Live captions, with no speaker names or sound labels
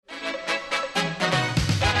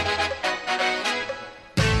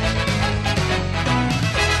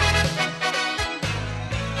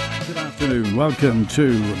afternoon. Welcome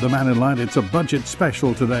to the Mannin Line. It's a budget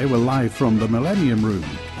special today. We're live from the Millennium Room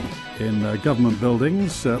in government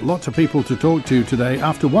buildings. Lots of people to talk to today.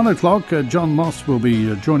 After 1 o'clock, John Moss will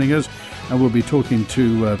be joining us, and we'll be talking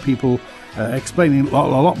to people explaining a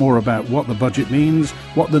lot more about what the budget means,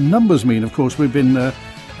 what the numbers mean. Of course, we're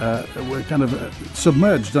kind of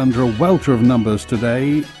submerged under a welter of numbers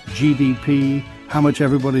today. GDP, how much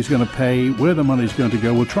everybody's going to pay, where the money's going to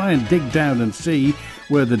go. We'll try and dig down and see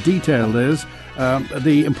where the detail is.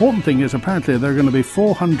 The important thing is apparently there are going to be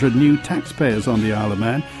 400 new taxpayers on the Isle of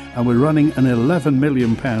Man, and we're running an £11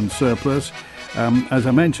 million surplus. As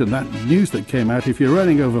I mentioned, that news that came out, if you're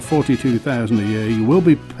earning over $42,000 a year, you will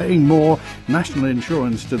be paying more national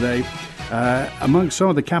insurance today. Amongst some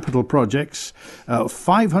of the capital projects,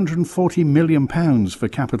 £540 million for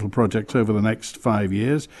capital projects over the next 5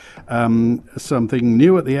 years. Something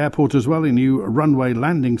new at the airport as well, a new runway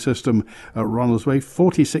landing system at Ronaldsway,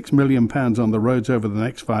 £46 million on the roads over the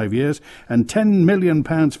next 5 years, and £10 million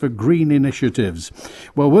for green initiatives.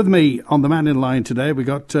 Well, with me on the Mannin Line today, we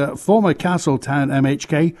got former Castletown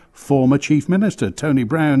MHK, former Chief Minister Tony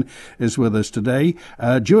Brown is with us today.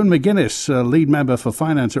 Ewan McGuinness, lead member for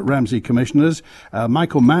finance at Ramsey Commissioners.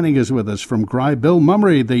 Michael Manning is with us from Gry. Bill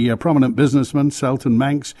Mummery, the prominent businessman, Selton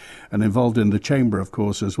Manx, and involved in the Chamber, of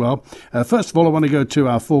course, as well. First of all, I want to go to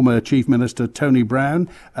our former Chief Minister, Tony Brown.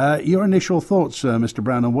 Your initial thoughts, Mr.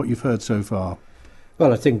 Brown, on what you've heard so far?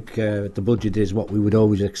 Well, I think the budget is what we would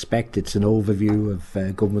always expect. It's an overview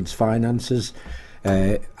of government's finances.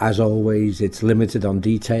 As always, it's limited on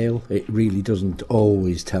detail. It really doesn't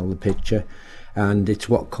always tell the picture, and it's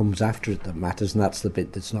what comes after it that matters, and that's the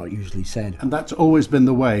bit that's not usually said. And that's always been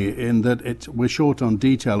the way, in that we're short on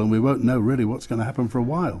detail and we won't know really what's going to happen for a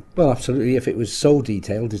while. Well, absolutely. If it was so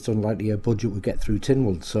detailed, it's unlikely a budget would get through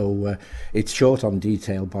Tynwald. So it's short on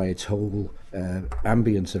detail by its whole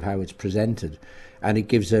ambience of how it's presented, and it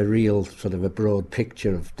gives a real sort of a broad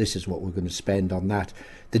picture of this is what we're going to spend on that.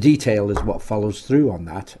 The detail is what follows through on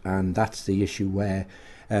that, and that's the issue where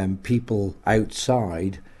people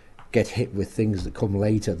outside get hit with things that come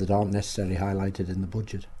later that aren't necessarily highlighted in the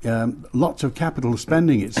budget. Lots of capital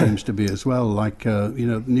spending, it seems to be as well, like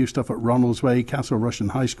new stuff at Ronaldsway, Castle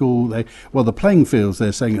Rushen High School. The playing fields,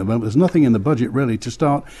 they're saying at the moment. There's nothing in the budget really to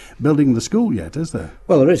start building the school yet, is there?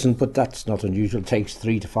 Well, there isn't, but that's not unusual. It takes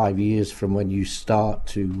 3 to 5 years from when you start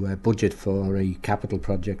to budget for a capital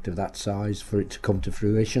project of that size for it to come to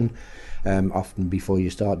fruition, often before you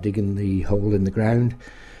start digging the hole in the ground.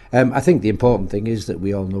 I think the important thing is that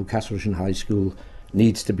we all know Castle Rushen High School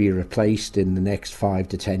needs to be replaced in the next 5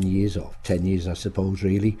 to 10 years, or 10 years I suppose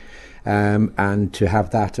really, and to have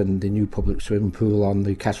that and the new public swimming pool on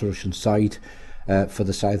the Castle Rushen site for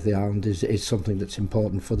the south of the island is something that's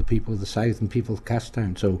important for the people of the south and people of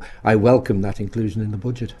Castletown. So I welcome that inclusion in the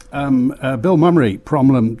budget. Bill Mummery,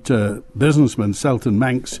 prominent businessman, Selton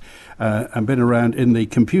Manx, and been around in the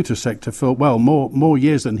computer sector for, well, more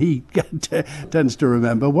years than he tends to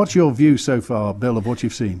remember. What's your view so far, Bill, of what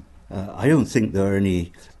you've seen? I don't think there are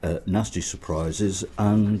any nasty surprises,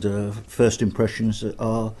 and first impressions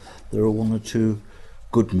are there are one or two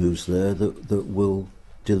good moves there that will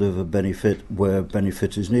deliver benefit where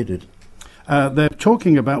benefit is needed. They're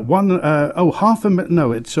talking about it's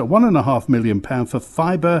 £1.5 million for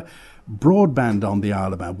fibre broadband on the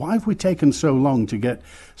Isle of Man. Why have we taken so long to get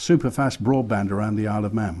super fast broadband around the Isle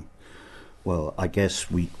of Man? Well, I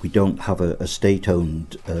guess we don't have a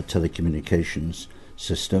state-owned telecommunications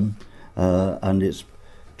system, and it's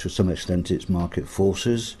to some extent it's market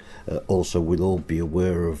forces. Also, we'll all be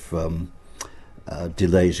aware of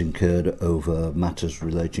delays incurred over matters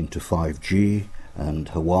relating to 5G and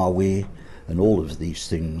Huawei, and all of these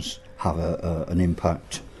things have an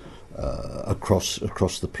impact across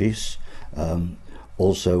the piece.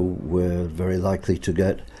 Also, we're very likely to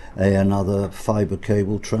get another fibre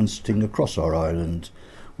cable transiting across our island,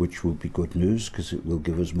 which will be good news because it will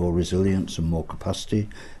give us more resilience and more capacity,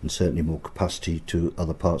 and certainly more capacity to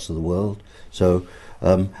other parts of the world. So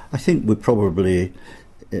I think we're probably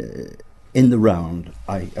in the round.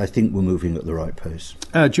 I think we're moving at the right pace.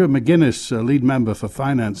 Ewan McGuinness, lead member for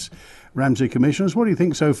finance, Ramsey Commissioners. What do you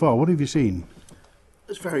think so far? What have you seen?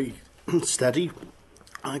 It's very steady.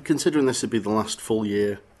 Considering this would be the last full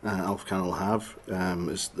year Alf Canal will have,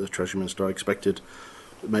 as the Treasury Minister, I expected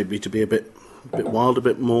maybe to be a bit wild, a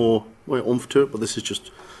bit more oomph to it, but this is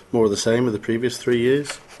just more of the same of the previous 3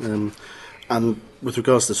 years. And with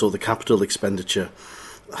regards to sort of the capital expenditure,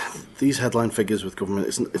 these headline figures with government,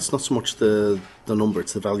 it's not so much the number,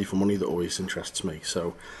 it's the value for money that always interests me.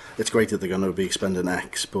 So it's great that they're going to be spending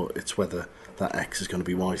X, but it's whether that X is going to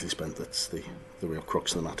be wisely spent that's the real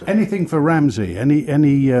crux of the matter. Anything for Ramsey? I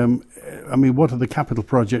mean, what are the capital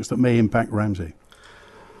projects that may impact Ramsey?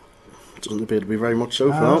 Doesn't appear to be very much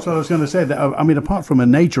so far. That's what I was going to say. I mean, apart from a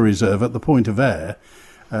nature reserve at the Point of Ayre,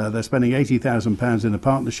 they're spending £80,000 in a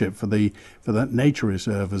partnership for that nature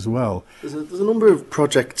reserve as well. There's a number of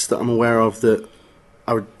projects that I'm aware of that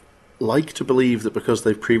I would like to believe that because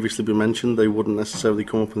they've previously been mentioned, they wouldn't necessarily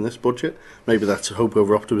come up in this budget. Maybe that's hope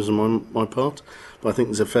over optimism on my part. But I think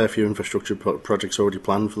there's a fair few infrastructure projects already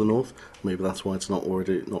planned for the north. Maybe that's why it's not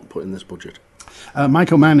put in this budget.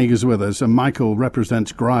 Michael Manning is with us, and Michael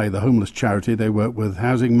represents GRI, the homeless charity. They work with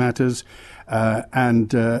housing matters, and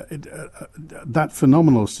that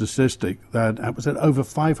phenomenal statistic that was at over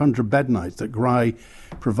 500 bed nights that GRI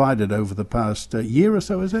provided over the past year or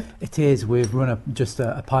so, is it? It is. We've run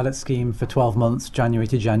a pilot scheme for 12 months, January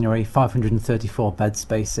to January, 534 bed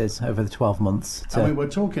spaces over the 12 months. I mean, we're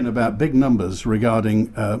talking about big numbers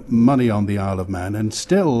regarding money on the Isle of Man, and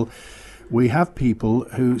still we have people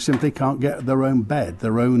who simply can't get their own bed,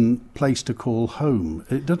 their own place to call home.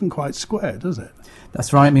 It doesn't quite square, does it?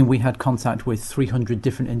 That's right. I mean, we had contact with 300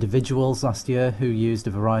 different individuals last year who used a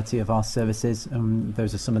variety of our services.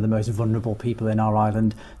 Those are some of the most vulnerable people in our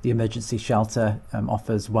island. The emergency shelter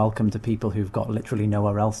offers welcome to people who've got literally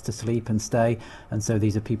nowhere else to sleep and stay. And so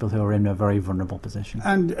these are people who are in a very vulnerable position.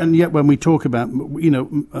 And yet when we talk about,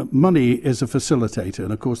 money is a facilitator.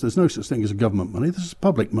 And of course, there's no such thing as government money. This is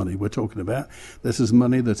public money we're talking about. This is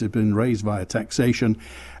money that has been raised via taxation.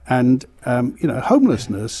 And,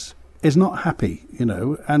 homelessness is not happy,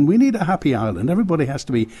 and we need a happy island. Everybody has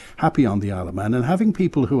to be happy on the Isle of Man, and having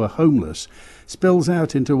people who are homeless spills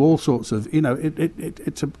out into all sorts of,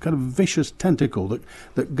 it's a kind of vicious tentacle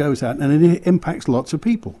that goes out, and it impacts lots of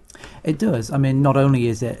people. It does. I mean, not only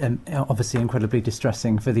is it obviously incredibly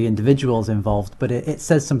distressing for the individuals involved, but it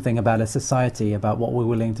says something about a society, about what we're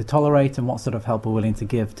willing to tolerate and what sort of help we're willing to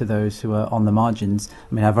give to those who are on the margins.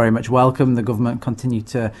 I mean, I very much welcome the government continue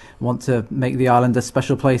to want to make the island a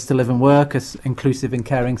special place to live and work, an inclusive and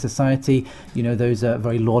caring society. Those are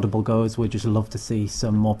very laudable goals. We'd just love to see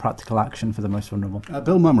some more practical action for the most vulnerable.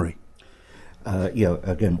 Bill Mummery.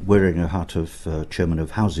 Again, wearing a hat of Chairman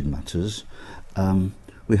of Housing Matters,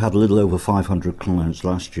 we had a little over 500 clients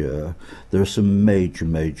last year. There are some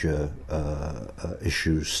major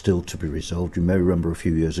issues still to be resolved. You may remember a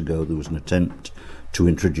few years ago there was an attempt to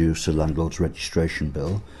introduce a landlord's registration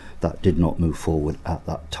bill. That did not move forward at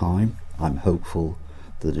that time. I'm hopeful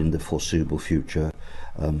that in the foreseeable future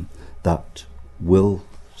that will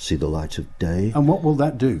see the light of day. And what will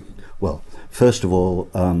that do? Well, first of all,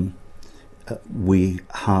 we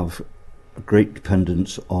have a great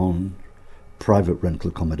dependence on private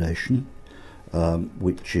rental accommodation,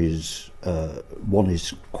 which is one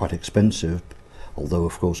is quite expensive, although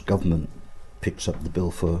of course government picks up the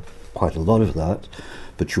bill for quite a lot of that.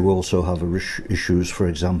 But you also have issues, for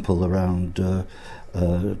example, around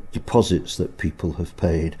deposits that people have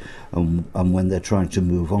paid, and when they're trying to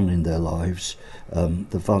move on in their lives,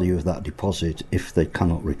 the value of that deposit, if they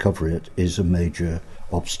cannot recover it, is a major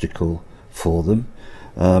obstacle for them.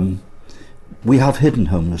 We have hidden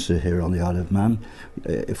homelessness here on the Isle of Man.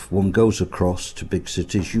 If one goes across to big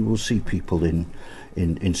cities, you will see people in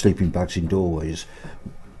sleeping bags in doorways.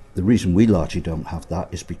 The reason we largely don't have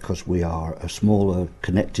that is because we are a smaller,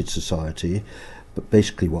 connected society. But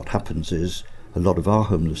basically what happens is a lot of our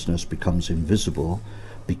homelessness becomes invisible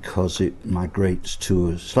because it migrates to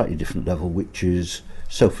a slightly different level, which is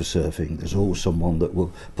sofa-surfing. There's always someone that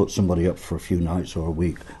will put somebody up for a few nights or a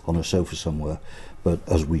week on a sofa somewhere. But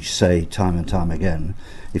as we say time and time again,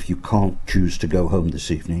 if you can't choose to go home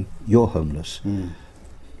this evening, you're homeless.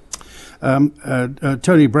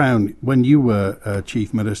 Tony Brown, when you were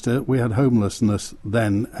Chief Minister, we had homelessness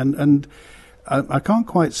then, and I can't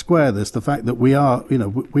quite square this, the fact that we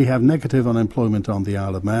have negative unemployment on the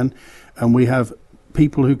Isle of Man, and we have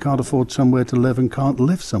people who can't afford somewhere to live and can't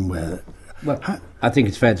live somewhere. Well, I think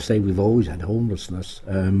it's fair to say we've always had homelessness,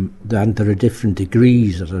 and there are different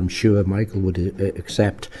degrees, as I'm sure Michael would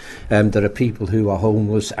accept. There are people who are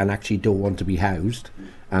homeless and actually don't want to be housed,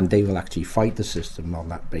 and they will actually fight the system on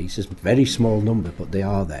that basis. Very small number, but they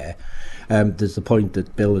are there. There's the point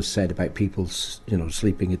that Bill has said about people,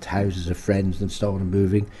 sleeping at houses of friends and so on and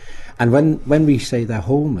moving. And when we say they're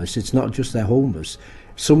homeless, it's not just they're homeless.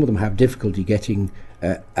 Some of them have difficulty getting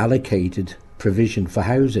allocated provision for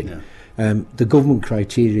housing. Yeah. The government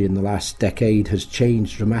criteria in the last decade has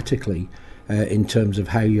changed dramatically. in terms of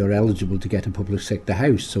how you're eligible to get a public sector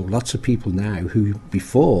house. So lots of people now who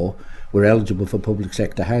before were eligible for public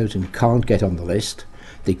sector housing can't get on the list.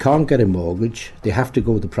 They can't get a mortgage. They have to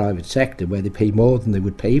go to the private sector where they pay more than they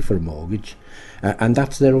would pay for a mortgage. And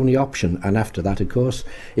that's their only option. And after that, of course,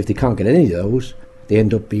 if they can't get any of those, they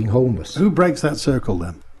end up being homeless. Who breaks that circle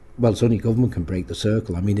then? Well, it's only government can break the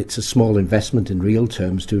circle. I mean, it's a small investment in real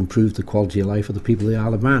terms to improve the quality of life of the people of the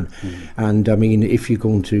Isle of Man. And I mean, if you're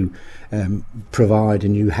going to provide a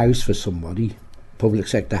new house for somebody, public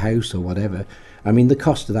sector house or whatever, I mean, the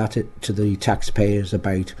cost of that to the taxpayers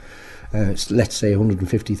about, let's say,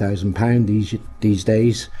 £150,000 these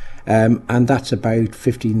days. And that's about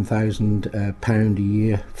 £15,000 a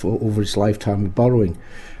year for over its lifetime of borrowing.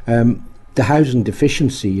 The housing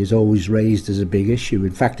deficiency is always raised as a big issue.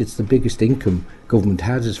 In fact, it's the biggest income government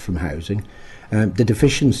has is from housing. The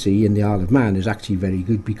deficiency in the Isle of Man is actually very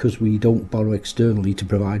good because we don't borrow externally to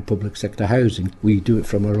provide public sector housing. We do it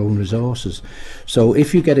from our own resources. So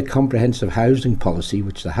if you get a comprehensive housing policy,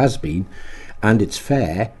 which there has been, and it's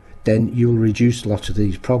fair, then you'll reduce lots of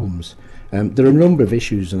these problems. There are a number of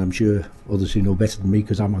issues, and I'm sure others who know better than me,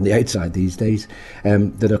 because I'm on the outside these days,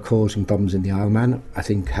 that are causing problems in the Isle of Man. I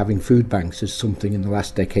think having food banks is something in the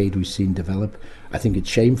last decade we've seen develop. I think it's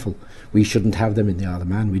shameful. We shouldn't have them in the Isle of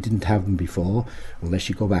Man. We didn't have them before, unless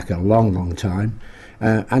you go back a long, long time.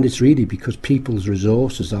 And it's really because people's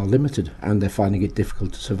resources are limited, and they're finding it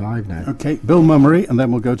difficult to survive now. Okay, Bill Mummery, and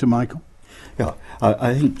then we'll go to Michael. Yeah,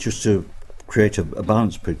 I think just to create a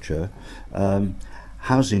balanced picture,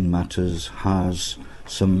 Housing Matters has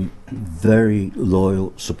some very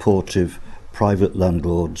loyal, supportive private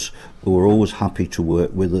landlords who are always happy to work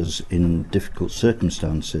with us in difficult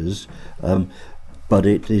circumstances, but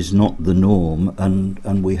it is not the norm,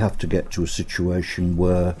 and we have to get to a situation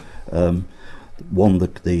where one,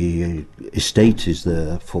 the estate is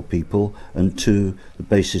there for people, and two, the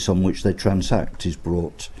basis on which they transact is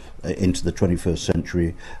brought into the 21st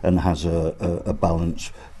century and has a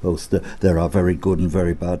balance. Both there are very good and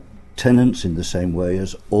very bad tenants, in the same way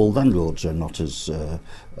as all landlords are not as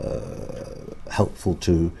helpful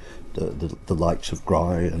to the likes of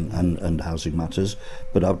Gry and Housing Matters.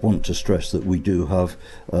 But I want to stress that we do have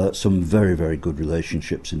some very, very good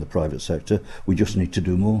relationships in the private sector. We just need to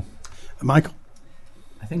do more. Michael?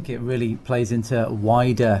 I think it really plays into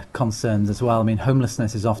wider concerns as well. I mean,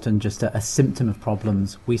 homelessness is often just a symptom of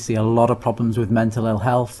problems. We see a lot of problems with mental ill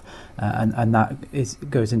health, and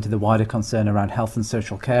that goes into the wider concern around health and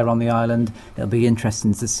social care on the island. It'll be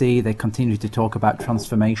interesting to see. They continue to talk about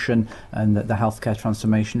transformation and the Healthcare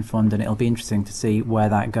Transformation Fund, and it'll be interesting to see where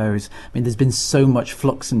that goes. I mean, there's been so much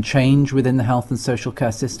flux and change within the health and social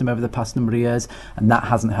care system over the past number of years, and that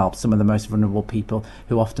hasn't helped some of the most vulnerable people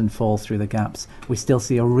who often fall through the gaps. We still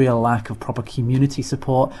see a real lack of proper community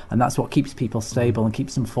support, and that's what keeps people stable and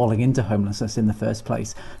keeps them falling into homelessness in the first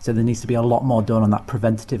place. So there needs to be a lot more done on that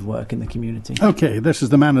preventative work in the community. Okay, this is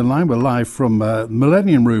the Mannin Line. We're live from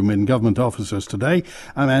Millennium Room in Government Offices today.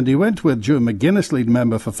 I'm Andy Wint with Joe McGuinness, lead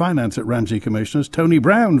member for finance at Ramsey Commissioners, Tony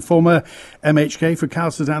Brown, former MHK for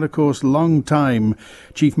Castles, and of course long-time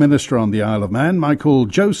Chief Minister on the Isle of Man. Michael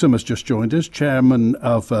Josem has just joined us, chairman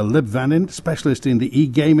of Lib Vannin, specialist in the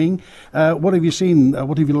e-gaming. What have you seen?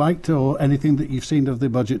 What have you liked, or anything that you've seen of the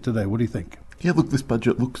budget today? What do you think? Yeah, look, this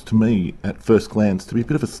budget looks to me, at first glance, to be a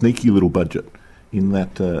bit of a sneaky little budget, in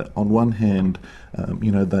that, on one hand,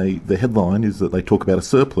 the headline is that they talk about a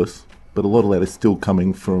surplus, but a lot of that is still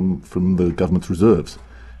coming from the government's reserves.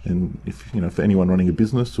 And if for anyone running a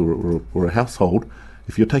business or a household,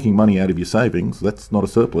 if you're taking money out of your savings, that's not a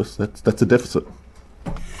surplus, that's a deficit.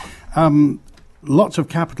 Lots of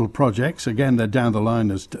capital projects. Again, they're down the line,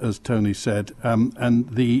 as Tony said. And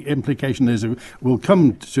the implication is we'll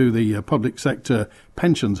come to the public sector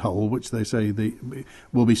pensions hole, which they say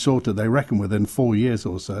will be sorted, they reckon, within 4 years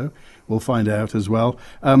or so. We'll find out as well.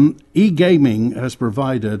 E-gaming has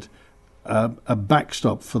provided a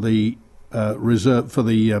backstop for the reserve for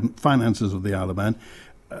the finances of the Isle of Man.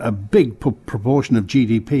 A big proportion of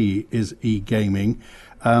GDP is e-gaming.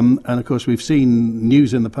 And of course, we've seen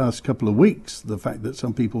news in the past couple of weeks, the fact that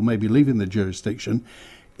some people may be leaving the jurisdiction.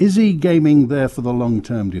 Is e-gaming there for the long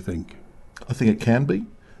term, do you think? I think it can be,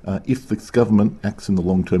 if this government acts in the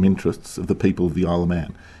long-term interests of the people of the Isle of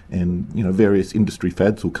Man. And various industry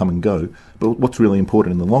fads will come and go, but what's really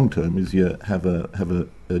important in the long term is you have a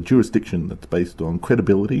jurisdiction that's based on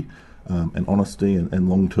credibility and honesty and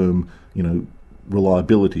long-term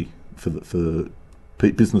reliability for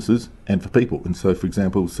businesses and for people. And so, for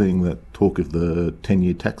example, seeing that talk of the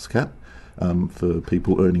 10-year tax cap for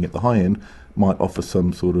people earning at the high end might offer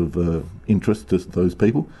some sort of interest to those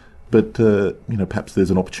people. But perhaps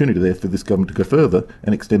there's an opportunity there for this government to go further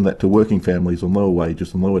and extend that to working families on lower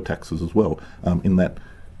wages and lower taxes as well. In that,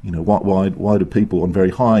 why do people on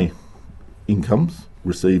very high incomes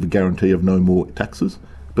receive a guarantee of no more taxes,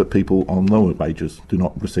 but people on lower wages do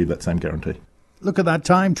not receive that same guarantee? Look at that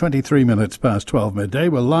time, 23 minutes past 12 midday.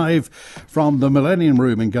 We're live from the Millennium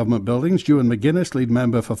Room in Government Buildings. Ewan McGuinness, lead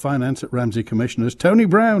member for finance at Ramsey Commissioners. Tony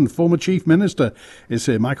Brown, former Chief Minister, is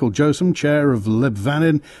here. Michael Josem, chair of Lib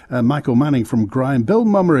Vannin. Michael Manning from Grime. Bill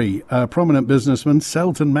Mummery, prominent businessman.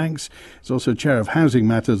 Selton Manx is also chair of Housing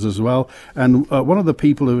Matters as well. And one of the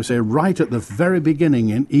people who was here right at the very beginning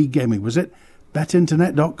in e-gaming, was it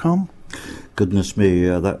betinternet.com? Goodness me,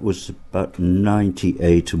 that was about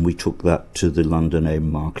 98, and we took that to the London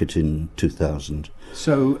AIM market in 2000.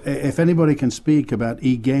 So if anybody can speak about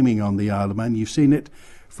e-gaming on the Isle of Man, you've seen it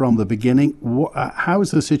from the beginning. How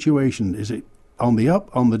is the situation? Is it on the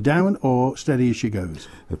up, on the down, or steady as she goes?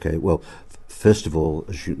 Okay, well, first of all,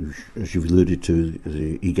 as you've alluded to,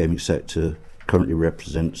 the e-gaming sector currently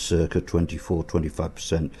represents circa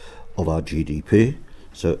 24-25% of our GDP.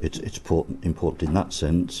 So it's important in that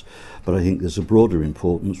sense. But I think there's a broader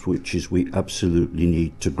importance, which is we absolutely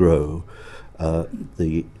need to grow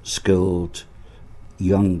the skilled,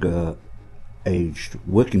 younger aged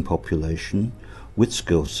working population with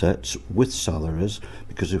skill sets, with salaries,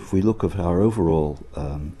 because if we look at our overall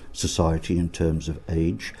society in terms of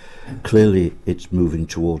age, clearly it's moving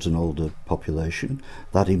towards an older population.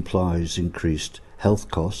 That implies increased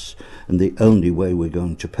health costs, and the only way we're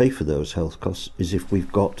going to pay for those health costs is if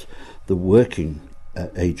we've got the working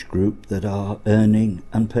age group that are earning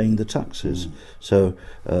and paying the taxes. So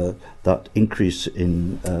that increase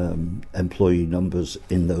in employee numbers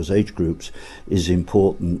in those age groups is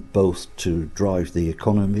important, both to drive the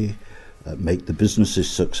economy, make the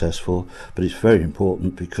businesses successful, but it's very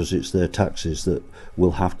important because it's their taxes that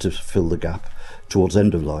will have to fill the gap towards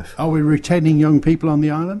end of life. Are we retaining young people on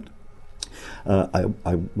the island?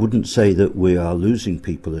 I wouldn't say that we are losing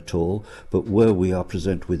people at all, but where we are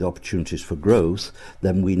presented with opportunities for growth,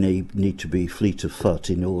 then we need to be fleet of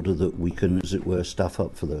foot in order that we can, as it were, staff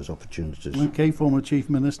up for those opportunities. Okay, former Chief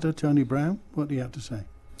Minister Tony Brown, what do you have to say?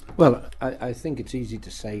 Well, I think it's easy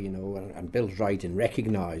to say, and Bill's right in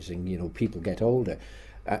recognising, people get older.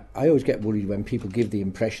 I always get worried when people give the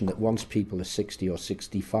impression that once people are 60 or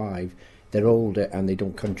 65, they're older and they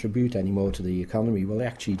don't contribute anymore to the economy. Well, they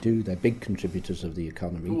actually do. They're big contributors of the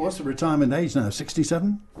economy. Well, what's the retirement age now,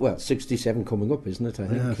 67? Well, 67 coming up, isn't it? I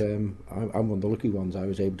think yes. I'm one of the lucky ones. I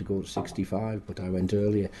was able to go to 65, but I went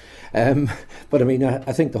earlier. But I mean,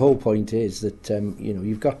 I think the whole point is that,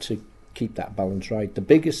 you've got to keep that balance right. The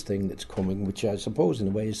biggest thing that's coming, which I suppose in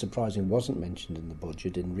a way is surprising, wasn't mentioned in the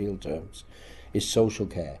budget in real terms, is social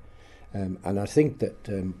care. And I think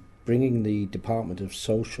that bringing the Department of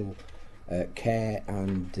Social Care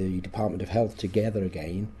and the Department of Health together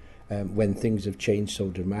again when things have changed so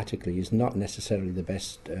dramatically is not necessarily the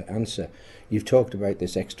best answer. You've talked about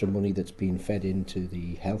this extra money that's been fed into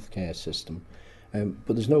the healthcare system,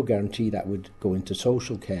 but there's no guarantee that would go into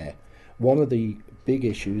social care. One of the big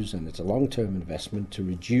issues, and it's a long-term investment, to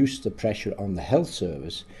reduce the pressure on the health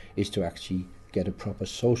service is to actually get a proper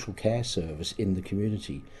social care service in the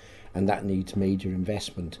community. And that needs major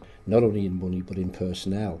investment, not only in money but in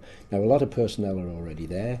personnel. Now, a lot of personnel are already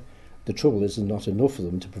there. The trouble is there's not enough of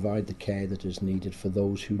them to provide the care that is needed for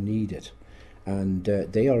those who need it. And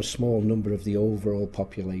they are a small number of the overall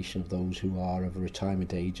population of those who are of a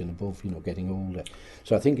retirement age and above, getting older.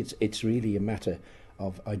 So I think it's really a matter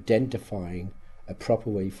of identifying a proper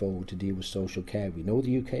way forward to deal with social care. We know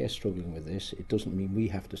the UK is struggling with this. It doesn't mean we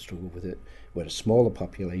have to struggle with it. We're a smaller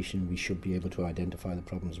population. We should be able to identify the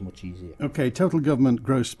problems much easier. Okay, total government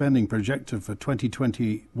gross spending projected for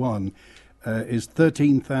 2021 is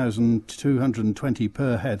 $13,220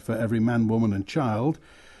 per head for every man, woman and child,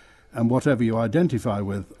 and whatever you identify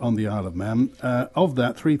with on the Isle of Man. Of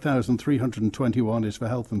that, £3,321 is for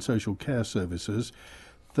health and social care services,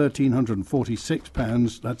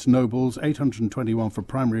 £1,346, that's Nobles, $821 for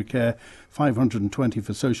primary care, $520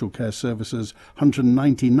 for social care services,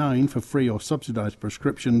 $199 for free or subsidised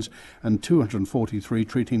prescriptions, and $243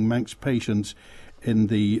 treating Manx patients in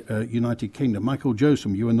the United Kingdom. Michael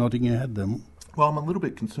Josem, you were nodding your head then. Well, I'm a little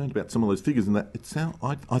bit concerned about some of those figures in that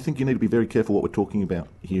I think you need to be very careful what we're talking about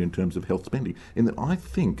here in terms of health spending. In that I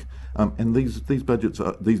think, and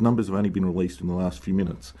these numbers have only been released in the last few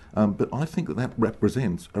minutes, but I think that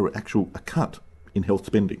represents a cut in health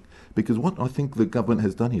spending. Because what I think the government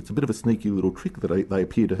has done here, it's a bit of a sneaky little trick that they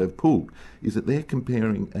appear to have pulled, is that they're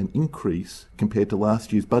comparing an increase compared to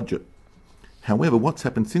last year's budget. However, what's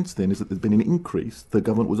happened since then is that there's been an increase. The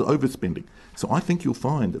government was overspending. So I think you'll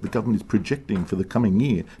find that the government is projecting for the coming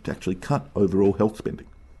year to actually cut overall health spending.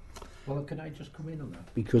 Well, can I just come in on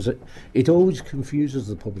that? Because it always confuses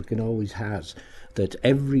the public, and always has, that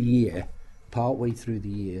every year, partway through the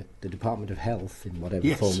year, the Department of Health, in whatever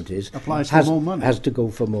form it is, for more money. Has to go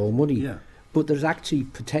for more money. Yeah. But there's actually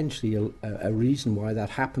potentially a reason why that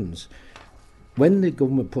happens. When the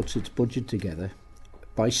government puts its budget together,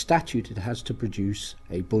 by statute, it has to produce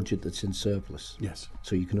a budget that's in surplus. Yes.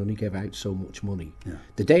 So you can only give out so much money. Yeah.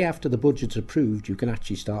 The day after the budget's approved, you can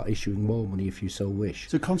actually start issuing more money if you so wish.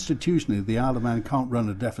 So constitutionally, the Isle of Man can't run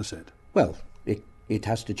a deficit. Well, it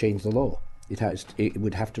has to change the law. It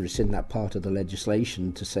would have to rescind that part of the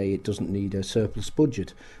legislation to say it doesn't need a surplus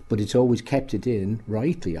budget. But it's always kept it in,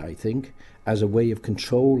 rightly, I think, as a way of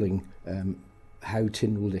controlling how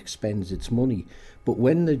Tynwald expends its money. But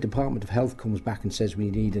when the Department of Health comes back and says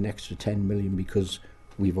we need an extra 10 million because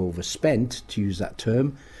we've overspent, to use that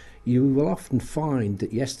term, you will often find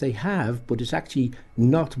that yes, they have, but it's actually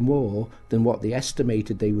not more than what they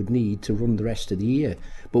estimated they would need to run the rest of the year.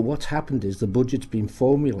 But what's happened is the budget's been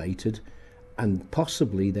formulated, and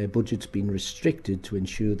possibly their budget's been restricted to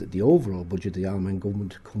ensure that the overall budget of the Isle of Man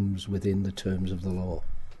government comes within the terms of the law.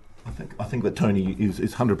 I think that Tony is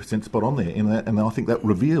 100% spot on there in that, and I think that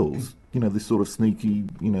reveals, this sort of sneaky,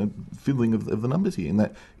 fiddling of the numbers here. In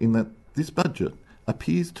that this budget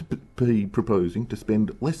appears to be proposing to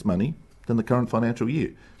spend less money than the current financial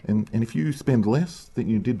year, and if you spend less than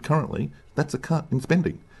you did currently, that's a cut in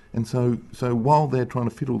spending. And so while they're trying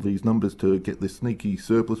to fiddle these numbers to get this sneaky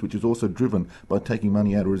surplus, which is also driven by taking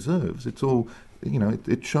money out of reserves, it's all,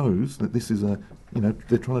 it shows that this is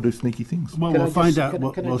they're trying to do sneaky things. Well, we'll find out.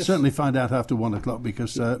 We'll certainly find out after 1 o'clock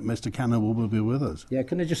because Mr. Cannon will be with us. Yeah,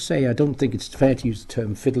 can I just say, I don't think it's fair to use the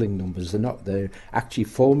term fiddling numbers. They're not. They're actually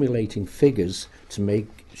formulating figures to make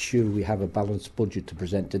sure we have a balanced budget to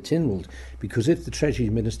present to Tynwald. Because if the Treasury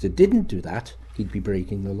Minister didn't do that, he'd be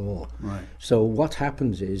breaking the law. Right. So what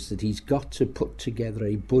happens is that he's got to put together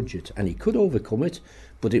a budget, and he could overcome it,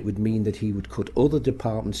 but it would mean that he would cut other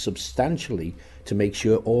departments substantially to make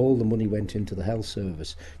sure all the money went into the health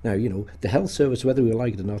service. Now, the health service, whether we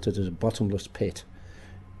like it or not, it is a bottomless pit.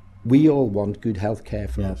 We all want good health care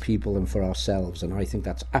for our people and for ourselves, and I think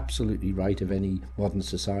that's absolutely right of any modern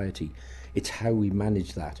society. It's how we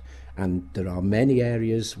manage that. And there are many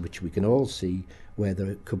areas which we can all see where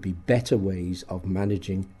there could be better ways of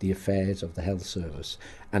managing the affairs of the health service.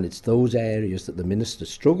 And it's those areas that the Minister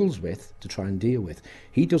struggles with to try and deal with.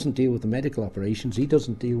 He doesn't deal with the medical operations. He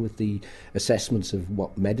doesn't deal with the assessments of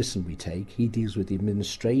what medicine we take. He deals with the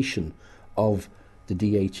administration of the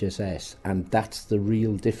DHSS. And that's the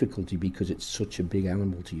real difficulty because it's such a big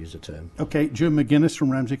animal, to use a term. OK, Jim McGuinness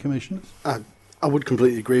from Ramsey Commissioners. I would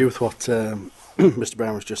completely agree with what Mr.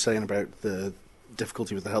 Brown was just saying about the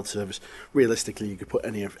difficulty with the health service. Realistically, you could put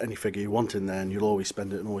any figure you want in there and you'll always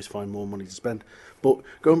spend it and always find more money to spend. But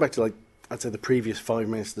going back to, I'd say the previous 5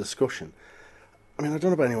 minutes of discussion, I mean, I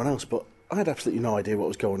don't know about anyone else, but I had absolutely no idea what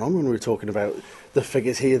was going on when we were talking about the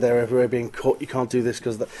figures here, there, everywhere being cut. You can't do this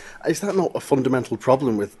because is that not a fundamental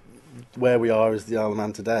problem with where we are as the Isle of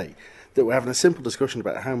Man today? That we're having a simple discussion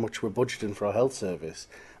about how much we're budgeting for our health service,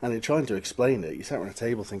 and in trying to explain it, you sat around a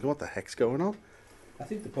table thinking, what the heck's going on? I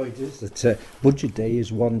think the point is that budget day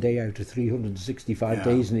is 1 day out of 365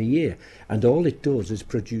 days in a year, and all it does is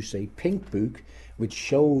produce a pink book which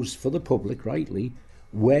shows for the public, rightly,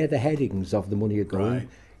 where the headings of the money are going,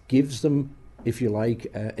 gives them, if you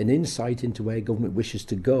like, an insight into where government wishes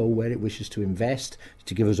to go, where it wishes to invest,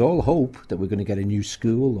 to give us all hope that we're going to get a new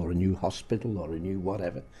school or a new hospital or a new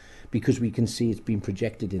whatever, because we can see it's been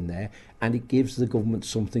projected in there, and it gives the government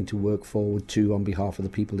something to work forward to on behalf of the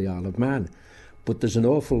people of the Isle of Man. But there's an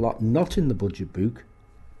awful lot not in the budget book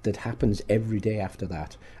that happens every day after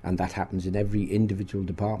that, and that happens in every individual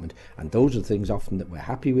department. And those are things often that we're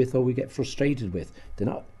happy with or we get frustrated with.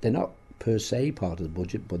 They're not per se part of the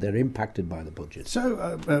budget, but they're impacted by the budget.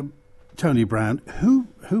 So, Tony Brown,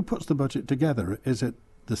 who puts the budget together? Is it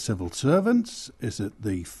the civil servants? Is it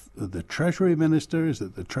the Treasury Minister? Is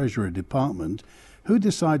it the Treasury Department? Who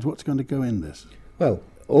decides what's going to go in this? Well,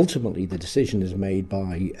 ultimately the decision is made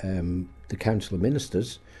by the Council of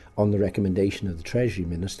Ministers on the recommendation of the Treasury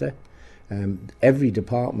Minister. Every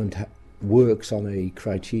department works on a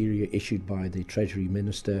criteria issued by the Treasury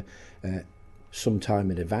Minister sometime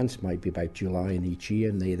in advance. It might be about July in each year,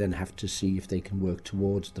 and they then have to see if they can work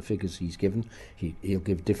towards the figures he's given. He'll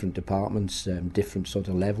give different departments different sort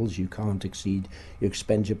of levels. You can't exceed your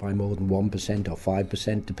expenditure by more than 1% or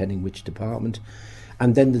 5%, depending which department.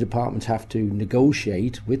 And then the departments have to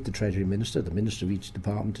negotiate with the Treasury Minister, the Minister of each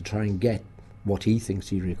department, to try and get what he thinks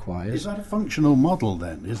he requires. Is that a functional model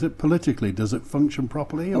then? Is it politically? Does it function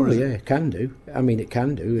properly? Or It can do. I mean, it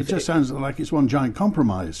can do. It just sounds like it's one giant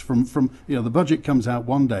compromise. From the budget comes out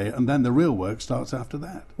one day and then the real work starts after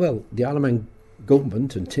that. Well, the Isle of Man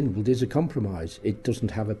government and Tynwald is a compromise. It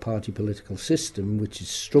doesn't have a party political system which is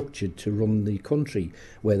structured to run the country,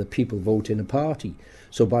 where the people vote in a party.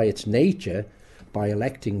 So by its nature, by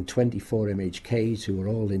electing 24 MHKs who are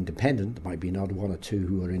all independent, there might be an odd one or two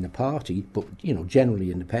who are in a party, but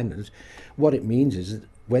generally independent, what it means is that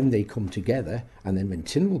when they come together, and then when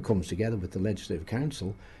Tynwald comes together with the Legislative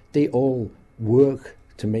Council, they all work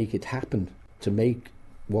to make it happen, to make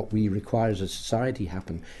what we require as a society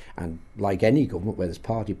happen. And like any government, whether it's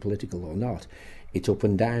party political or not, it's up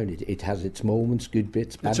and down. It has its moments, good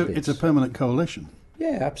bits, bad bits. It's a permanent coalition.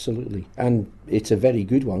 Yeah, absolutely. And it's a very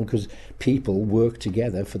good one because people work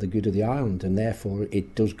together for the good of the island, and therefore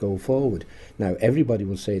it does go forward. Now, everybody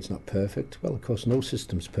will say it's not perfect. Well, of course, no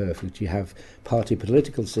system's perfect. You have party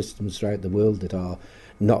political systems throughout the world that are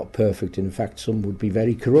not perfect. In fact, some would be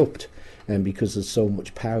very corrupt, because there's so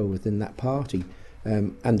much power within that party.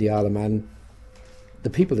 And the Isle of Man, the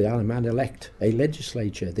people of the Isle of Man elect a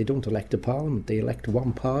legislature. They don't elect a parliament. They elect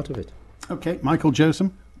one part of it. Okay, Michael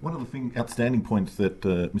Joseph. One of the outstanding points that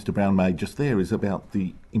Mr. Brown made just there is about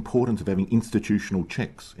the importance of having institutional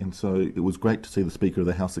checks. And so it was great to see the Speaker of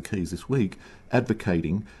the House of Keys this week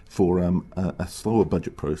advocating for a slower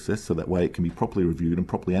budget process, so that way it can be properly reviewed and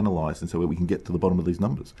properly analysed, and so we can get to the bottom of these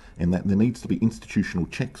numbers. And that there needs to be institutional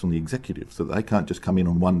checks on the executive, so that they can't just come in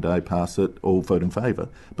on one day, pass it, all vote in favour,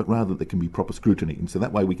 but rather there can be proper scrutiny. And so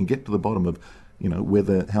that way we can get to the bottom of,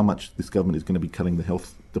 how much this government is going to be cutting the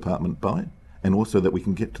health department by, and also that we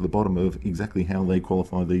can get to the bottom of exactly how they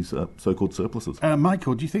qualify these so-called surpluses.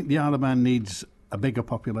 Michael, do you think the Isle of Man needs a bigger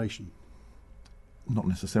population? Not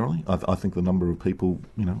necessarily. I think the number of people,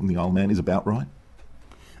 in the Isle of Man is about right.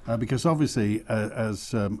 Because obviously,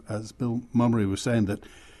 as Bill Mummery was saying, that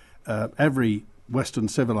every Western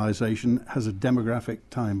civilization has a demographic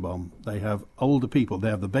time bomb. They have older people. They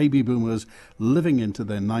have the baby boomers living into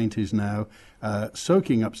their 90s now,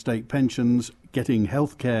 soaking up state pensions, getting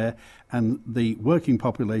health care, and the working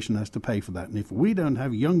population has to pay for that. And if we don't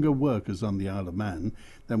have younger workers on the Isle of Man,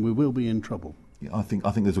 then we will be in trouble. Yeah, I think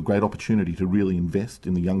there's a great opportunity to really invest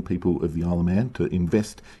in the young people of the Isle of Man, to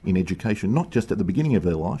invest in education, not just at the beginning of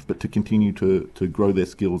their life, but to continue to grow their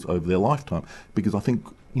skills over their lifetime. Because I think,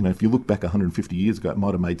 if you look back 150 years ago, it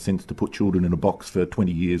might have made sense to put children in a box for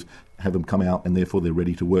 20 years, have them come out, and therefore they're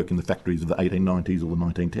ready to work in the factories of the 1890s or the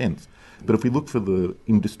 1910s. But if we look for the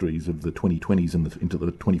industries of the 2020s and into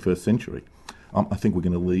the 21st century, I think we're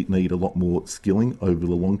going to need a lot more skilling over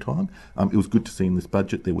the long time. It was good to see in this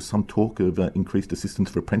budget there was some talk of increased assistance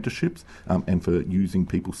for apprenticeships and for using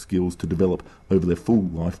people's skills to develop over their full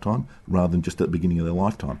lifetime rather than just at the beginning of their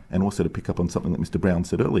lifetime. And also to pick up on something that Mr. Brown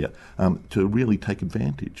said earlier, to really take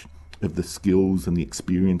advantage of the skills and the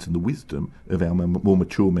experience and the wisdom of our more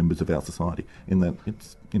mature members of our society. In that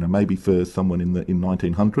it's, maybe for someone in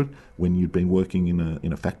 1900, when you'd been working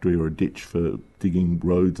in a factory or a ditch for digging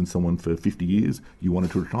roads and someone for 50 years, you wanted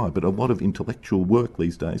to retire. But a lot of intellectual work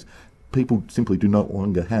these days, people simply do no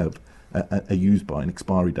longer have a use by, an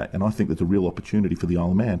expiry date. And I think there's a real opportunity for the Isle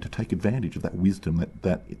of Man to take advantage of that wisdom,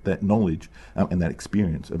 that knowledge and that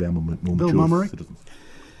experience of our more mature citizens.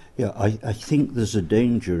 Yeah, I think there's a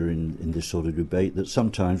danger in this sort of debate that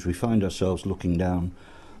sometimes we find ourselves looking down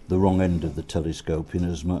the wrong end of the telescope, in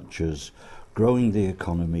as much as growing the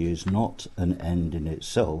economy is not an end in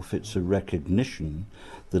itself. It's a recognition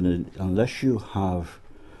that unless you have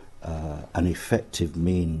an effective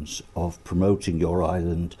means of promoting your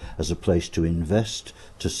island as a place to invest,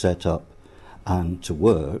 to set up and to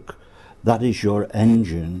work, that is your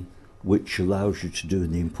engine which allows you to do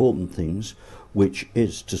the important things, which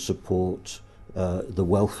is to support the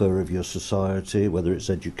welfare of your society, whether it's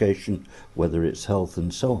education, whether it's health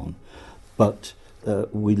and so on. But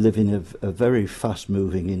we live in a very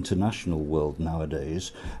fast-moving international world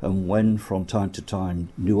nowadays, and when from time to time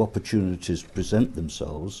new opportunities present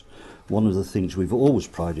themselves, one of the things we've always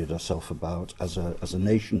prided ourselves about as a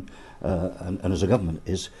nation and as a government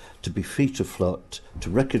is to be feet of foot, to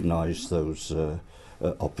recognise those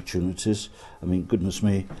opportunities. I mean, goodness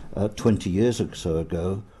me, 20 years or so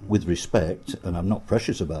ago, with respect, and I'm not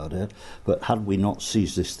precious about it, but had we not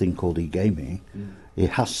seized this thing called e-gaming, it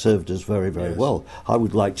has served us very, very well. I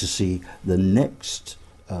would like to see the next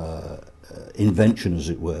invention, as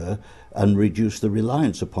it were, and reduce the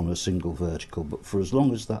reliance upon a single vertical. But for as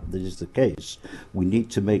long as that is the case, we need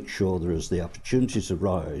to make sure that as the opportunities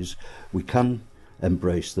arise, we can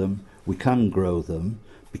embrace them, we can grow them,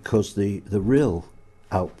 because the real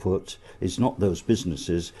output. It's not those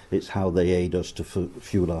businesses, it's how they aid us to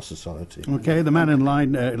fuel our society. Okay, the Mannin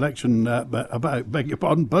Line election, beg your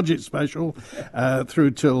pardon, budget special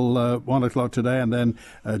through till 1 o'clock today, and then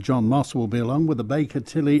John Moss will be along with the Baker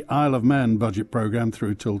Tilly Isle of Man budget programme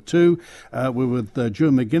through till 2. We're with Joe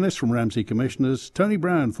McGuinness from Ramsey Commissioners, Tony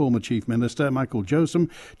Brown, former Chief Minister, Michael Josem,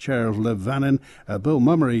 Chair of Liv Vannin, Bill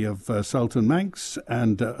Mummery of Sultan Manx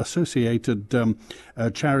and Associated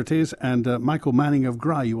Charities, and Michael Manning of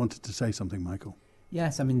Gry. You wanted to say something, Michael?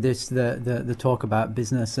 Yes, I mean, this the talk about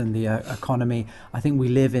business and the economy. I think we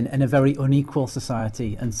live in a very unequal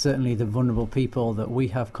society, and certainly the vulnerable people that we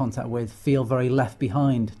have contact with feel very left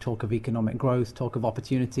behind. Talk of economic growth, talk of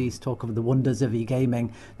opportunities, talk of the wonders of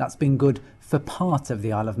e-gaming. That's been good for part of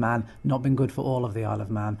the Isle of Man, not been good for all of the Isle of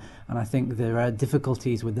Man. And I think there are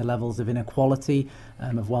difficulties with the levels of inequality,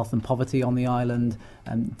 of wealth and poverty on the island,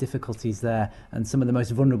 and difficulties there. And some of the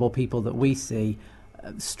most vulnerable people that we see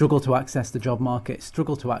struggle to access the job market,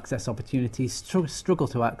 struggle to access opportunities, struggle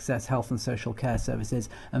to access health and social care services,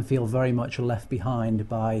 and feel very much left behind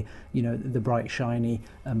by, the bright, shiny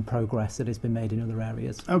progress that has been made in other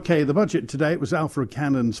areas. Okay, the budget today, it was Alfred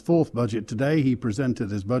Cannon's fourth budget today. He presented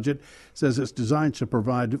his budget, says it's designed to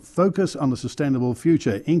provide focus on a sustainable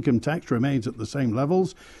future. Income tax remains at the same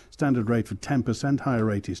levels. Standard rate for 10%, higher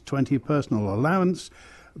rate is 20%. Personal allowance,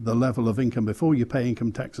 the level of income before you pay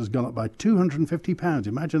income tax has gone up by £250.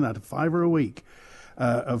 Imagine that, a fiver a week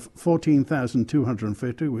of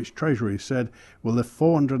 14,250, which Treasury said will lift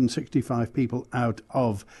 465 people out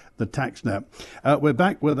of the tax net. We're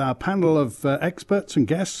back with our panel of experts and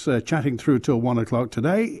guests chatting through till 1 o'clock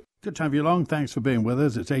today. Good to have you along. Thanks for being with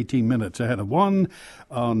us. It's 18 minutes ahead of 1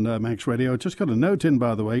 on Manx Radio. Just got a note in,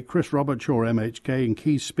 by the way. Chris Robertshaw, MHK, and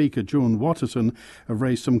key speaker Joan Watterson have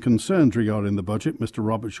raised some concerns regarding the budget. Mr.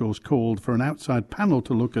 Robertshaw's called for an outside panel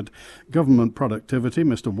to look at government productivity.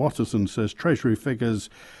 Mr. Watterson says Treasury figures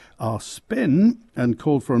are spin and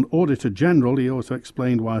called for an Auditor General. He also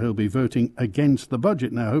explained why he'll be voting against the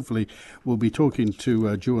budget. Now, hopefully, we'll be talking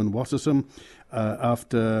to Joan Watterson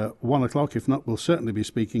after 1 o'clock. If not, we'll certainly be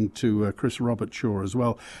speaking to Chris Robertshaw as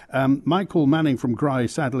well. Michael Manning from Gry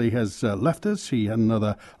sadly has left us. He had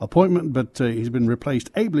another appointment, but he's been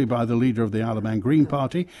replaced ably by the leader of the Isle of Man Green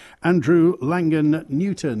Party, Andrew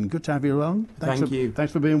Langan-Newton. Good to have you along. Thank you.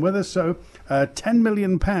 Thanks for being with us. So, £10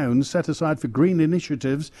 million set aside for green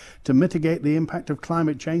initiatives to mitigate the impact of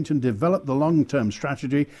climate change and develop the long-term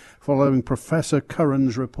strategy following Professor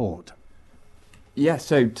Curran's report. Yeah,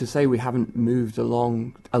 so to say we haven't moved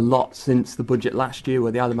along a lot since the budget last year,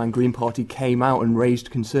 where the Isle of Man Green Party came out and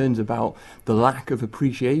raised concerns about the lack of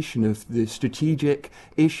appreciation of the strategic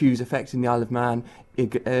issues affecting the Isle of Man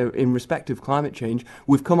in respect of climate change.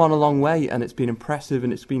 We've come on a long way, and it's been impressive,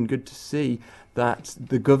 and it's been good to see that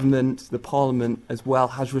the government, the Parliament as well,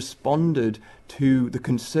 has responded to the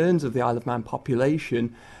concerns of the Isle of Man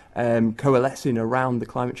population, coalescing around the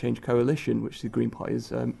Climate Change Coalition, which the Green Party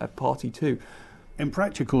is a party to. In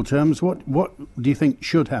practical terms, what do you think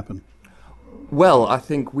should happen? Well, I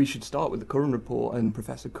think we should start with the Curran report, and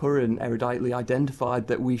Professor Curran eruditely identified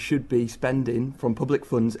that we should be spending from public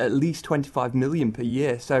funds at least 25 million per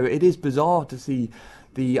year. So it is bizarre to see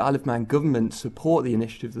the Isle of Man government support the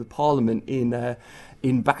initiative of the Parliament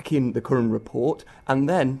in backing the Curran report and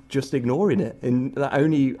then just ignoring it, in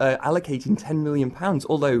only allocating £10 million,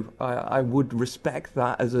 although I would respect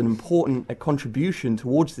that as an important contribution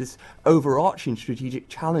towards this overarching strategic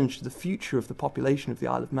challenge to the future of the population of the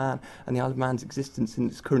Isle of Man and the Isle of Man's existence in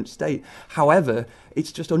its current state. However,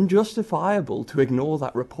 it's just unjustifiable to ignore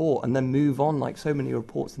that report and then move on like so many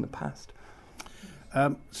reports in the past.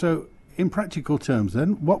 So, in practical terms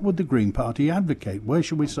then, what would the Green Party advocate? Where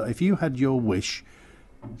should we start? If you had your wish,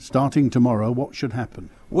 starting tomorrow, what should happen?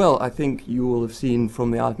 Well, I think you will have seen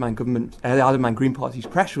from the Isle of Man government, the Isle of Man Green Party's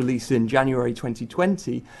press release in January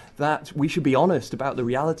 2020 that we should be honest about the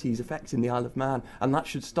realities affecting the Isle of Man, and that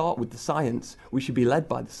should start with the science. We should be led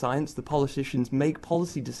by the science. The politicians make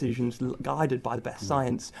policy decisions guided by the best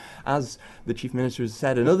science, as the Chief Minister has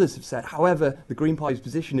said and others have said. However, the Green Party's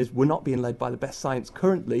position is we're not being led by the best science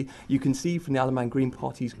currently. You can see from the Isle of Man Green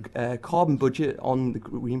Party's carbon budget on the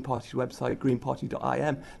Green Party's website,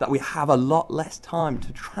 greenparty.im, that we have a lot less time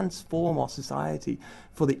to transform our society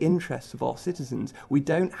for the interests of our citizens. We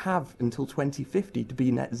don't have until 2050 to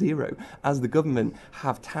be net zero, as the government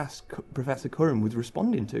have tasked Professor Curran with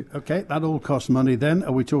responding to. OK, that all costs money then.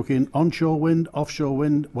 Are we talking onshore wind, offshore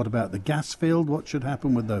wind? What about the gas field? What should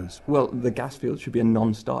happen with those? Well, the gas field should be a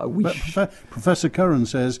non-starter. Professor Curran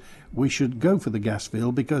says we should go for the gas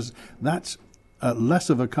field because that's less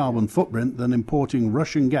of a carbon footprint than importing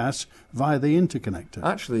Russian gas via the interconnector.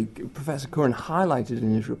 Actually, Professor Curran highlighted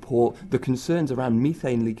in his report the concerns around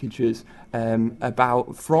methane leakages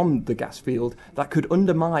from the gas field that could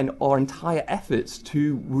undermine our entire efforts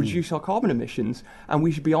to reduce our carbon emissions, and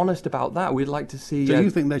we should be honest about that. We'd like to see... So you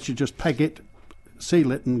think they should just peg it,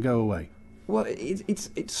 seal it and go away? Well,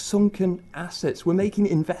 it's sunken assets. We're making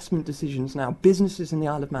investment decisions now. Businesses in the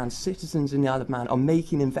Isle of Man, citizens in the Isle of Man are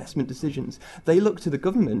making investment decisions. They look to the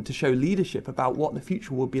government to show leadership about what the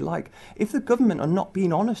future will be like. If the government are not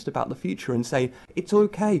being honest about the future and say, it's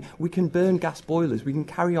okay, we can burn gas boilers, we can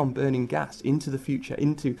carry on burning gas into the future,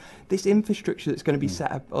 into this infrastructure that's going to be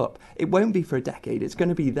set up, it won't be for a decade, it's going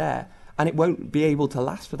to be there, and it won't be able to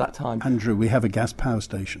last for that time. Andrew, we have a gas power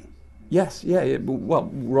station. Yes, well,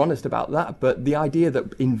 we're honest about that, but the idea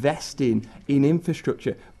that investing in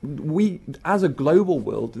infrastructure, we, as a global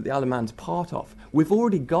world that the Isle of Man's part of, we've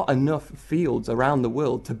already got enough fields around the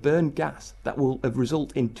world to burn gas that will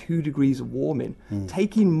result in 2 degrees of warming.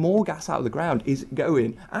 Taking more gas out of the ground is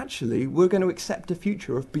actually, we're going to accept a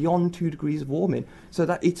future of beyond 2 degrees of warming, so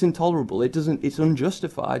that it's intolerable, it's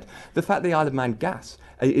unjustified. The fact the Isle of Man gas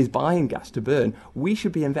is buying gas to burn, we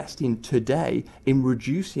should be investing today in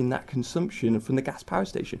reducing that consumption from the gas power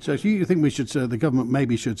station. So you think we should, the government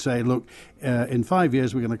maybe should say, look, in 5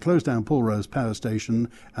 years we're going to close down Pulrose Power Station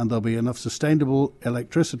and there'll be enough sustainable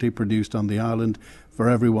electricity produced on the island for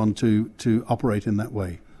everyone to operate in that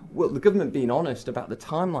way? Well, the government being honest about the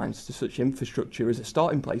timelines to such infrastructure is a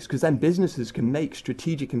starting place, because then businesses can make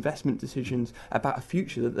strategic investment decisions about a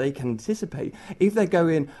future that they can anticipate. If they're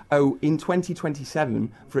going, in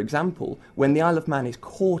 2027, for example, when the Isle of Man is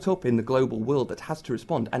caught up in the global world that has to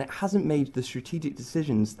respond, and it hasn't made the strategic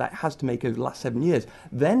decisions that it has to make over the last 7 years,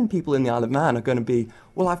 then people in the Isle of Man are going to be,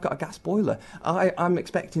 well, I've got a gas boiler. I'm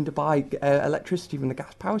expecting to buy electricity from the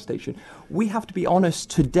gas power station. We have to be honest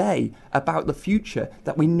today about the future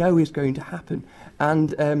that we know is going to happen,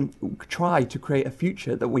 and try to create a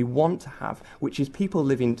future that we want to have, which is people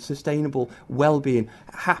living sustainable, well-being,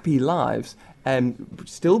 happy lives,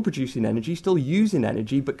 still producing energy, still using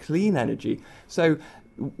energy, but clean energy. So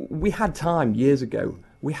we had time years ago.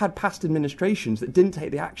 We had past administrations that didn't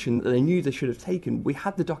take the action that they knew they should have taken. We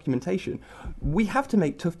had the documentation. We have to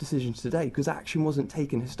make tough decisions today because action wasn't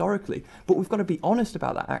taken historically. But we've got to be honest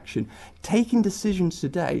about that action. Taking decisions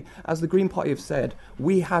today, as the Green Party have said,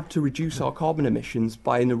 we have to reduce our carbon emissions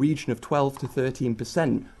by in the region of 12 to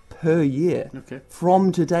 13% per year. Okay.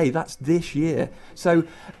 From today, that's this year. So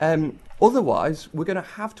otherwise, we're going to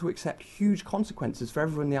have to accept huge consequences for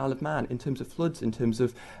everyone in the Isle of Man in terms of floods, in terms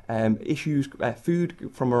of issues,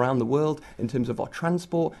 food from around the world, in terms of our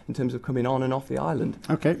transport, in terms of coming on and off the island.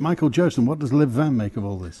 Okay, Michael Joseph, what does Liv Van make of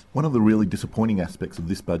all this? One of the really disappointing aspects of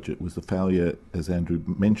this budget was the failure, as Andrew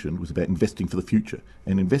mentioned, was about investing for the future.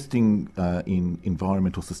 And investing in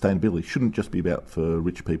environmental sustainability shouldn't just be about for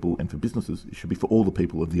rich people and for businesses, it should be for all the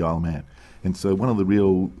people of the Isle of Man. And so one of the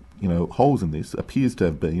real holes in this appears to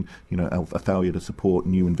have been, a failure to support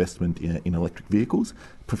new investment in electric vehicles.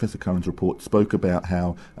 Professor Curran's report spoke about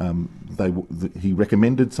how he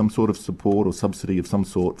recommended some sort of support or subsidy of some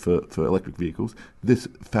sort for electric vehicles. This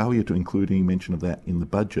failure to include any mention of that in the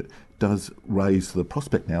budget does raise the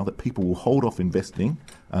prospect now that people will hold off investing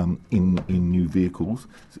in new vehicles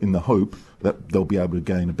in the hope that they'll be able to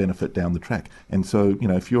gain a benefit down the track. And so,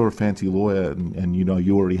 if you're a fancy lawyer and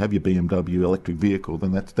you already have your BMW electric vehicle,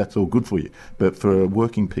 then that's all good for you. But for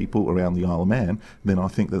working people around the Isle of Man, then I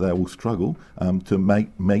think that they will struggle to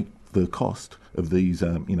make the cost of these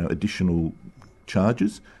additional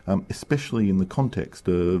charges, especially in the context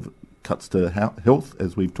of cuts to health,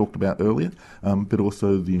 as we've talked about earlier, but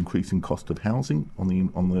also the increasing cost of housing on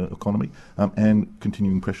the economy, and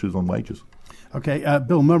continuing pressures on wages. Okay,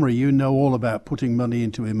 Bill Mummery, you know all about putting money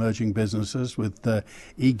into emerging businesses with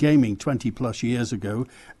e-gaming 20 plus years ago.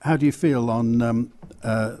 How do you feel on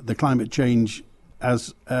the climate change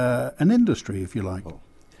as an industry, if you like?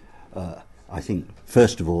 I think,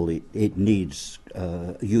 first of all, it needs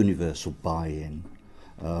universal buy-in.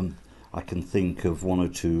 I can think of one or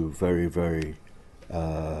two very, very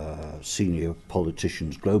senior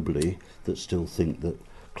politicians globally that still think that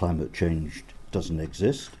climate change doesn't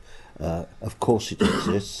exist. Of course it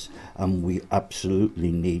exists, and we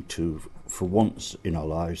absolutely need to, for once in our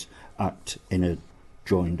lives, act in a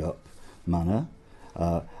joined-up manner.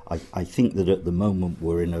 I think that at the moment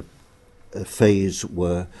we're in a phase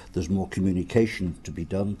where there's more communication to be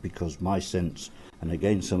done, because my sense, and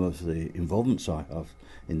again some of the involvements I have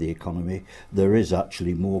in the economy, there is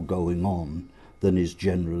actually more going on than is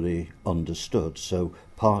generally understood. So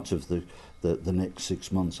part of the the next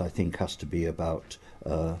 6 months, I think, has to be about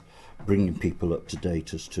bringing people up to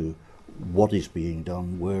date as to what is being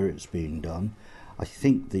done, where it's being done. I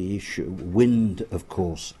think the issue, wind, of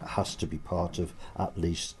course, has to be part of at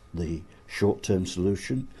least the short-term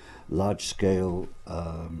solution. Large-scale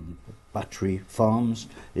battery farms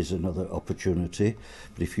is another opportunity.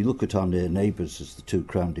 But if you look at our near neighbours as the two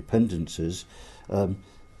Crown dependencies, and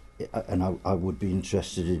I would be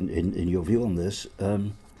interested in your view on this,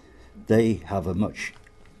 they have a much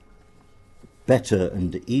better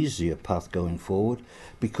and easier path going forward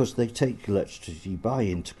because they take electricity by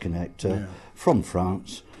interconnector from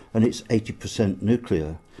France, and it's 80%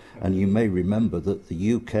 nuclear. And you may remember that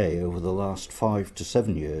the UK over the last 5 to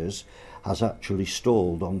 7 years has actually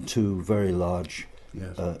stalled on two very large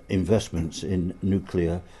investments in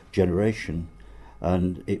nuclear generation.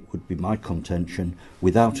 And it would be my contention,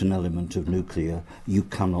 without an element of nuclear, you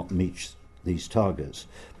cannot meet these targets.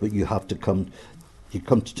 But you have to come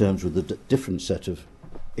to terms with a different set of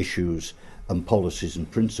issues and policies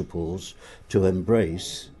and principles to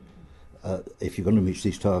embrace, if you're going to meet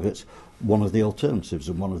these targets, one of the alternatives,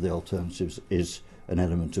 and one of the alternatives is an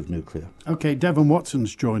element of nuclear. OK, Devon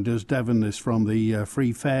Watson's joined us. Devon is from the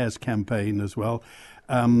Free Fares campaign as well.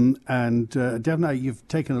 Devon, you've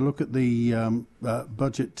taken a look at the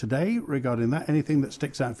budget today regarding that. Anything that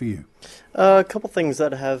sticks out for you? A couple of things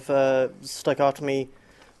that have stuck out to me.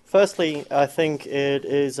 Firstly, I think it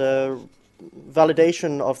is a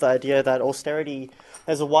validation of the idea that austerity,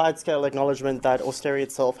 there's a wide-scale acknowledgement that austerity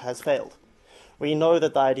itself has failed. We know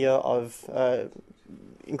that the idea of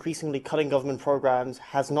increasingly cutting government programs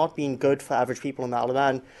has not been good for average people in the Isle of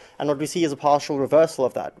Man, and what we see is a partial reversal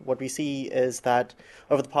of that. What we see is that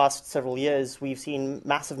over the past several years, we've seen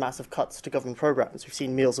massive cuts to government programs. We've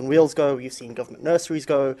seen Meals on Wheels go, we've seen government nurseries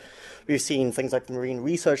go, we've seen things like the Marine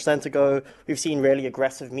Research Centre go, we've seen really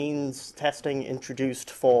aggressive means testing introduced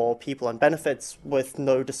for people on benefits with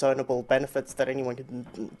no discernible benefits that anyone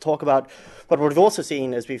can talk about. But what we've also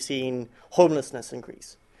seen is we've seen homelessness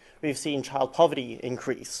increase. We've seen child poverty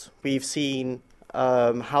increase. We've seen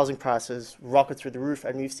housing prices rocket through the roof,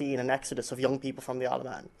 and we've seen an exodus of young people from the Isle of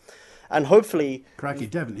Man. And hopefully... Cracky,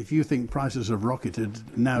 Devon, if you think prices have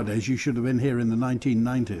rocketed nowadays, you should have been here in the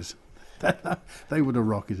 1990s. They would have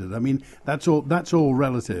rocketed. I mean, that's all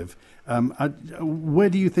relative. Where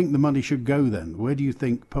do you think the money should go then? Where do you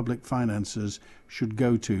think public finances should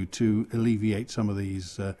go to alleviate some of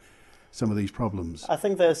these problems? I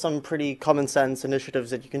think there's some pretty common sense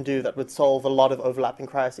initiatives that you can do that would solve a lot of overlapping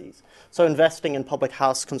crises. So investing in public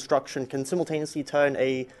house construction can simultaneously turn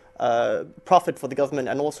a profit for the government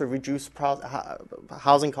and also reduce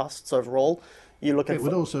housing costs overall. It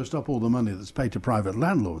would also stop all the money that's paid to private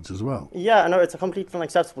landlords as well. Yeah, no, it's completely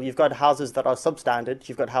unacceptable. You've got houses that are substandard.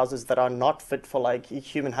 You've got houses that are not fit for like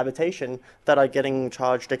human habitation that are getting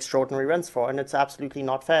charged extraordinary rents for, and it's absolutely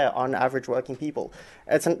not fair on average working people.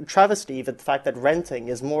 It's a travesty that the fact that renting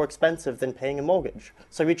is more expensive than paying a mortgage.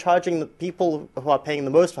 So we're charging the people who are paying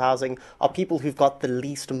the most for housing are people who've got the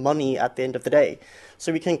least money at the end of the day.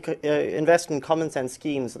 So we can invest in common sense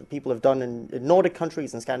schemes that people have done in Nordic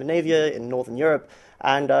countries, in Scandinavia, in Northern Europe,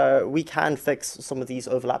 and we can fix some of these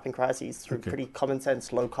overlapping crises through pretty common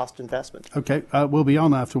sense, low cost investment. Okay, we'll be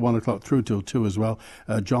on after 1 o'clock through till 2 as well.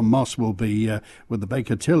 John Moss will be with the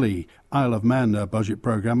Baker Tilly Isle of Man budget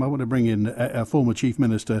programme. I want to bring in former Chief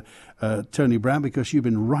Minister Tony Brown, because you've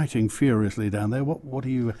been writing furiously down there. What do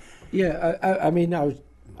you... Yeah, I mean,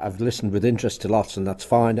 I've listened with interest to lots, and that's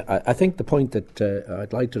fine. I think the point that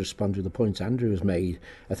I'd like to respond to the points Andrew has made,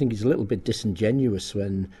 I think he's a little bit disingenuous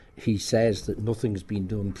when he says that nothing's been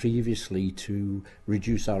done previously to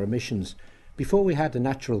reduce our emissions. Before we had a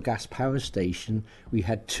natural gas power station, we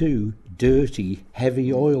had two dirty,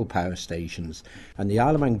 heavy oil power stations. And the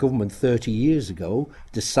Isle of Man government 30 years ago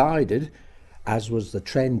decided, as was the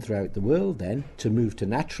trend throughout the world then, to move to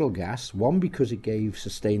natural gas, one because it gave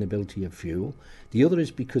sustainability of fuel, the other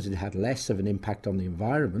is because it had less of an impact on the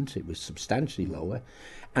environment, it was substantially lower,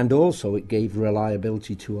 and also it gave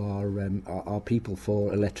reliability to our people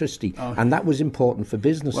for electricity, and that was important for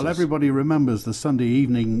businesses. Well, everybody remembers the Sunday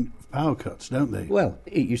evening power cuts, don't they? Well,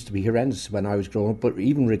 it used to be horrendous when I was growing up, but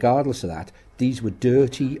even regardless of that, these were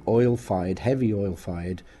dirty, oil-fired, heavy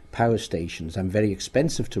oil-fired power stations, and very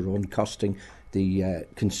expensive to run, costing the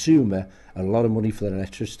consumer a lot of money for their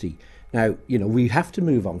electricity. Now, we have to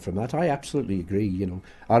move on from that. I absolutely agree.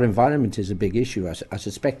 Our environment is a big issue. I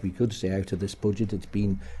suspect we could say out of this budget it's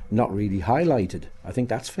been not really highlighted. I think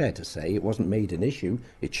that's fair to say. It wasn't made an issue.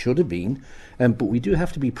 It should have been. But we do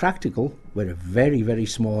have to be practical. We're a very, very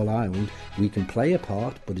small island. We can play a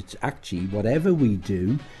part, but it's actually whatever we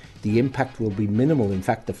do the impact will be minimal. In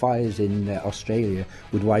fact, the fires in Australia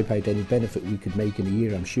would wipe out any benefit we could make in a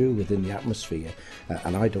year, I'm sure, within the atmosphere.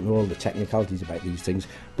 And I don't know all the technicalities about these things,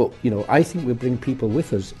 but I think we'll bring people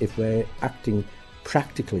with us if we're acting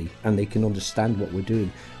practically and they can understand what we're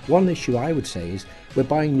doing. One issue I would say is we're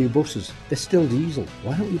buying new buses. They're still diesel.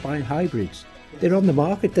 Why aren't we buying hybrids? They're on the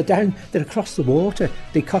market. They're across the water.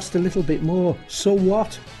 They cost a little bit more. So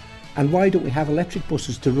what? And why don't we have electric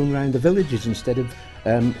buses to run around the villages instead of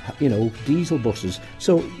diesel buses?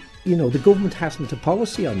 So the government hasn't a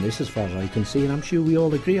policy on this as far as I can see, and I'm sure we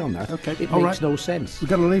all agree on that. Okay, it all makes right. no sense. We've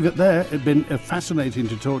got to leave it there. It's been fascinating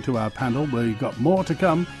to talk to our panel. We've got more to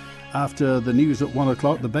come after the news at 1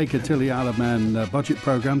 o'clock, the Baker Tilly Isle of Man budget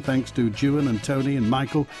programme, thanks to Juan and Tony and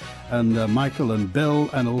Michael and Bill,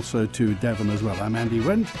 and also to Devon as well. I'm Andy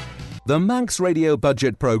Wint. The Manx Radio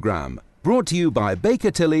Budget Programme, brought to you by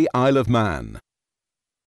Baker Tilly Isle of Man.